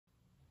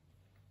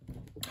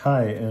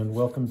Hi, and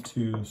welcome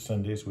to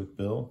Sundays with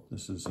Bill.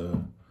 This is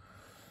a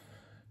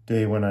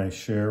day when I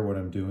share what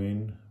I'm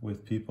doing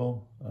with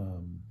people.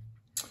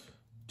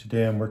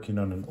 Today I'm working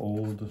on an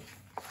old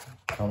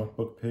comic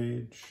book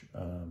page.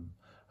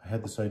 I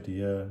had this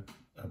idea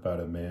about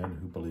a man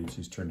who believes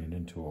he's turning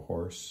into a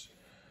horse,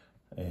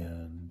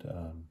 and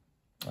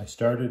I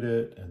started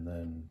it, and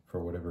then for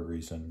whatever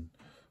reason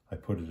I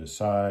put it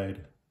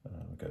aside.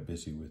 Got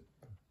busy with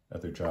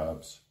other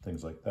jobs,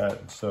 things like that.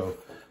 And so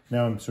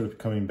now I'm sort of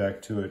coming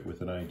back to it with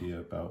an idea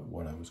about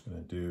what I was going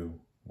to do,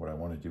 what I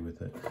want to do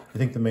with it. I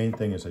think the main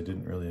thing is I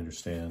didn't really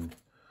understand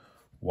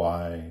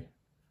why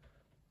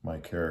my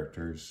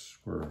characters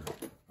were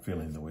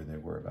feeling the way they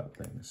were about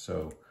things.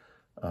 So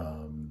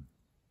in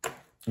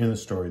the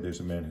story, there's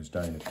a man who's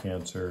dying of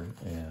cancer,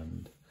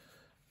 and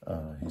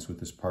he's with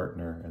his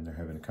partner, and they're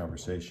having a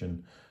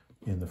conversation.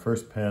 In the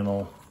first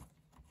panel,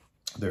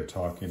 they're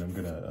talking. I'm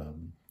going to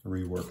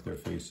rework their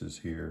faces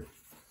here.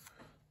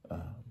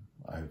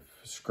 I've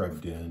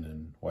scrubbed in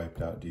and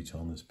wiped out detail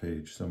on this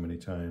page so many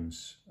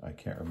times, I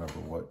can't remember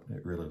what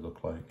it really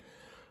looked like.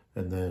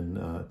 And then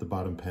at the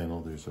bottom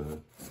panel, there's a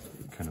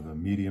kind of a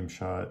medium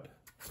shot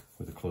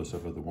with a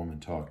close-up of the woman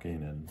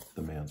talking and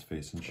the man's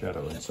face in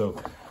shadow. And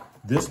so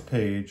this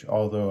page,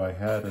 although I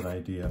had an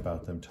idea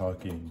about them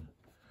talking,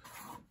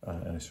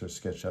 and I sort of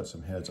sketched out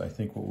some heads, I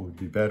think what would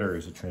be better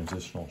is a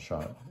transitional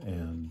shot.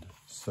 And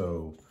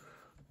so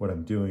what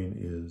I'm doing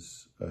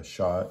is a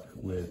shot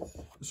with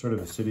sort of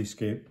a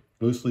cityscape,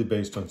 loosely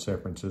based on San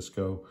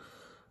Francisco.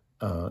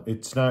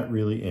 It's not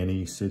really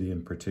any city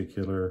in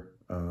particular,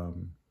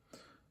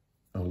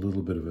 a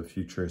little bit of a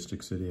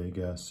futuristic city, I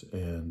guess.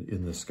 And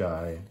in the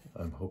sky,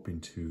 I'm hoping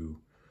to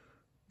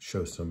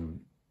show some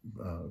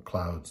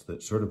clouds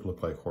that sort of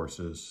look like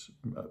horses.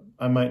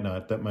 I might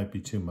not, that might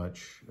be too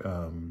much.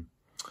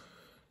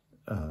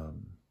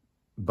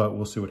 But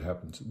we'll see what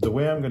happens. The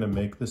way I'm going to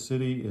make the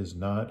city is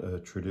not a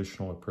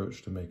traditional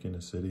approach to making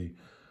a city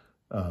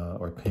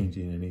or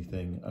painting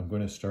anything. I'm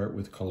going to start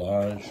with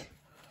collage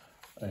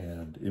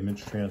and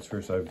image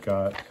transfers. I've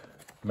got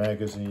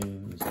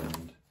magazines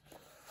and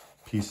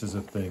pieces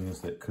of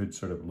things that could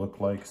sort of look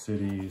like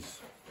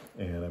cities,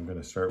 and I'm going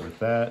to start with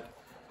that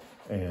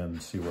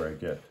and see where I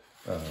get.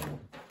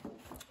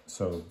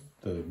 So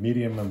the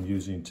medium I'm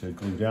using to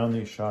glue down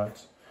these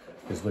shots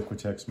is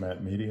Liquitex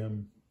matte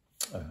medium.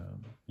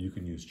 You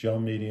can use gel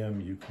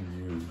medium, you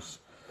can use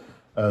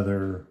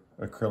other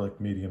acrylic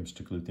mediums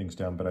to glue things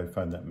down, but I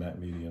find that matte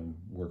medium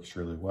works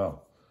really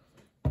well.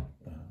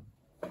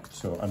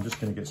 So I'm just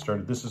going to get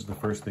started. This is the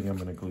first thing I'm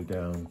going to glue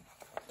down.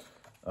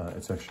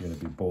 It's actually going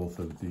to be both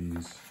of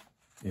these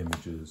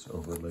images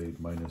overlaid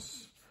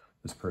minus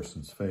this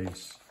person's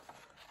face.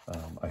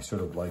 I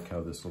sort of like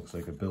how this looks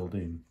like a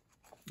building,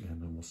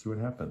 and then we'll see what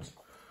happens.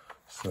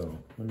 So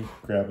let me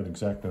grab an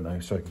X-Acto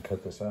knife so I can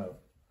cut this out.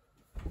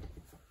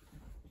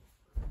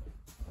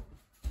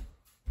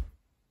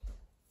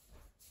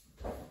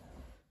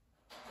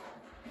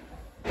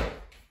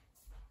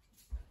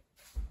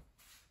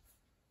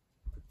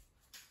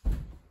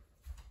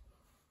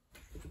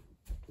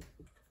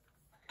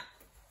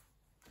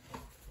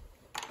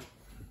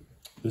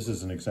 This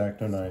is an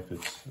X-Acto knife.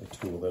 It's a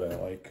tool that I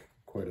like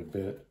quite a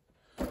bit.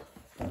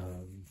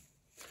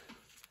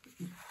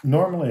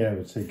 Normally I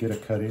would say get a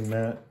cutting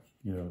mat.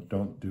 You know,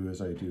 don't do as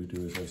I do,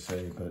 do as I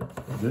say. But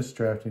this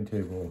drafting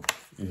table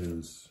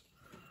is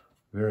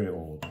very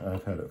old.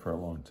 I've had it for a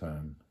long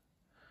time.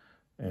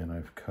 And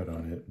I've cut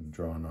on it and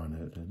drawn on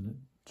it, and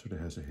it sort of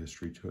has a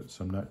history to it.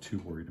 So I'm not too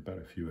worried about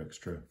a few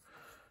extra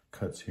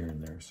cuts here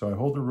and there. So I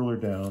hold the ruler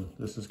down.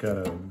 This has got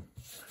a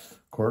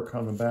cork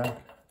on the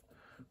back,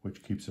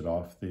 which keeps it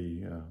off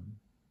the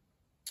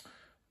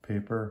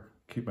paper.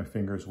 Keep my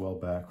fingers well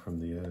back from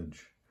the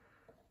edge,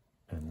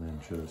 and then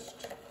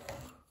just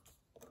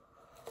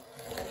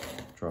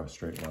draw a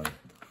straight line.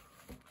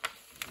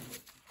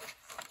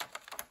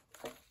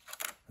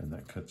 And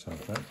that cuts out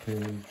that page.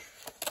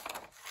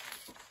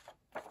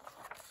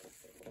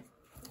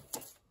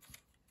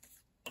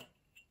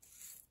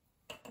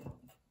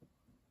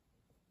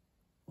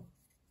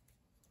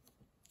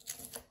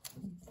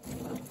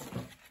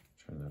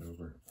 Turn that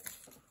over.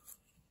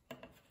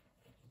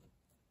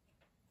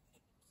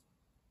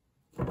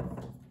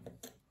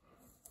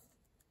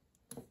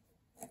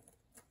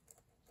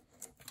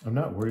 I'm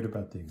not worried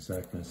about the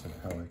exactness of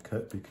how I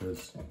cut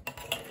because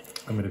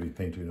I'm going to be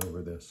painting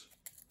over this.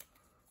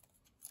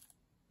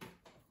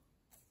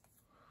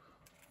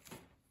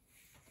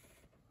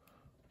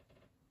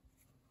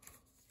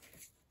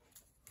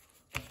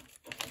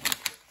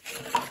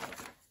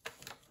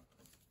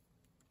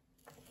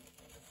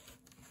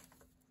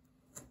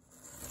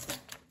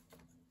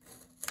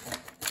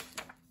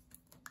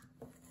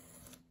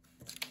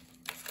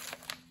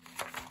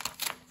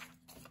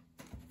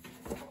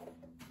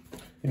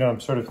 You know,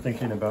 I'm sort of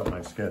thinking about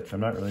my sketch. I'm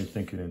not really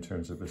thinking in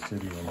terms of a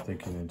city. I'm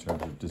thinking in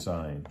terms of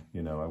design.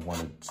 You know, I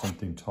wanted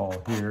something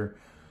tall here.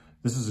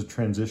 This is a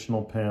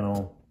transitional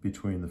panel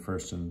between the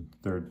first and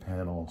third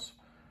panels.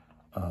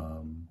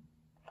 And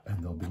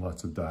there'll be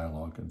lots of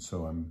dialogue. And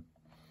so I'm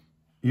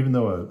even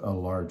though a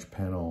large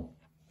panel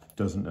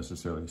doesn't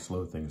necessarily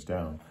slow things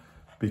down,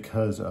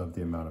 because of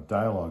the amount of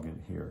dialogue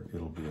in here,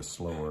 it'll be a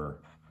slower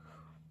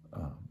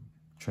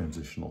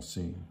transitional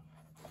scene.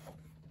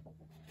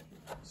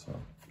 So.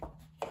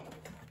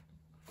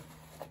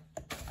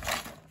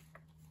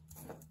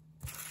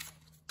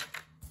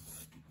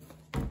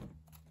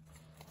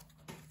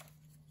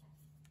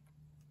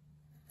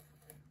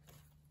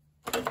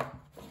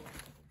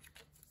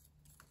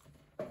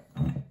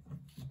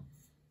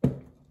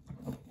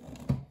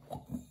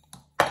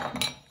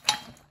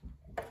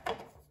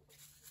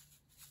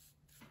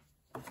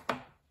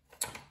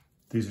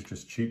 These are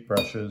just cheap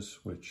brushes,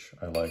 which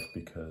I like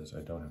because I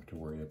don't have to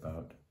worry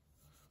about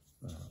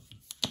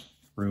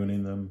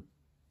ruining them.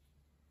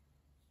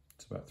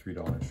 It's about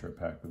 $3 for a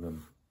pack of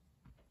them.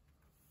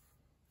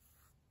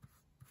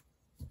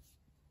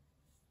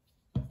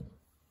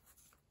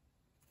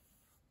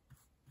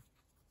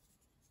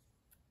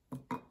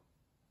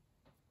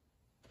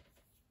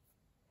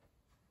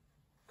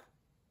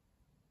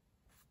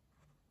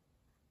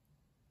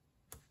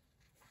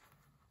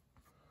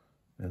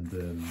 And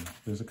then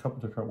there's a couple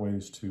different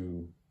ways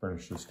to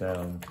burnish this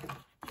down.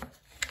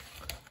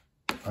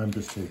 I'm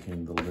just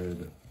taking the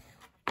lid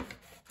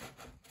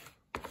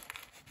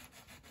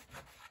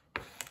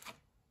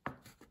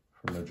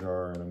from a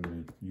jar and I'm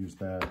going to use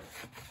that.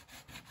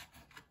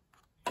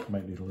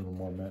 Might need a little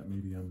more matte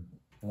medium.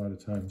 A lot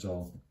of times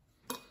I'll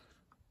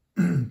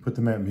put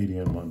the matte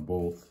medium on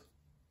both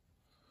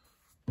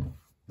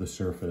the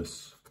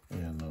surface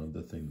and on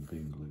the thing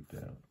being glued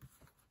down.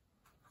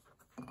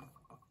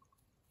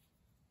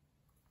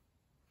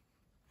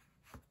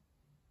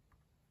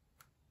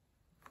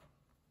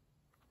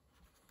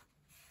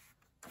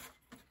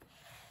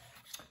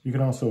 You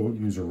can also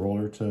use a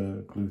roller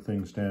to glue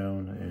things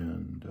down,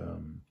 and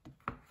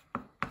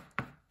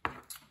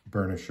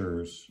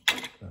burnishers.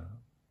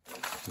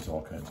 There's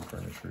all kinds of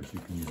burnishers. You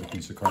can use a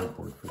piece of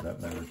cardboard for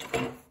that matter.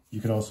 You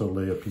can also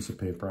lay a piece of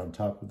paper on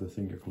top of the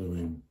thing you're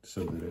gluing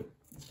so that it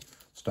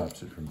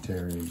stops it from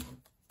tearing.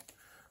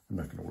 I'm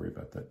not going to worry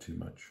about that too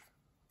much.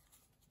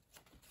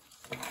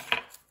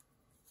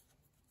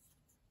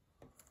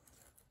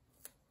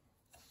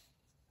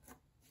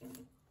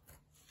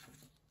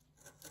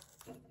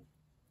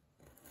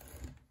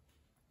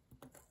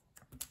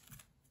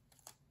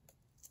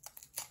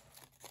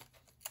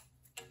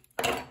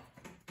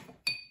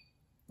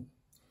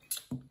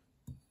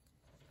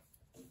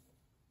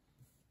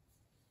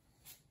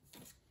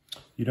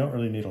 You don't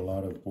really need a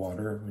lot of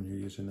water when you're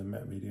using the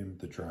matte medium.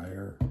 The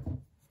drier,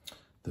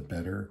 the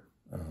better.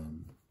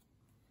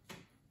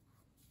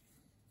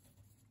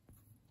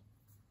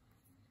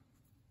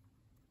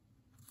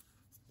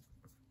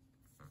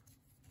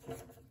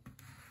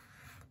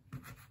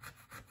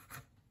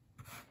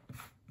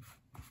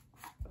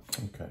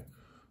 Okay,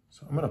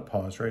 so I'm going to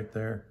pause right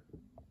there.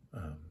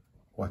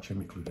 Watching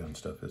me glue down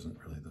stuff isn't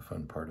really the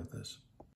fun part of this.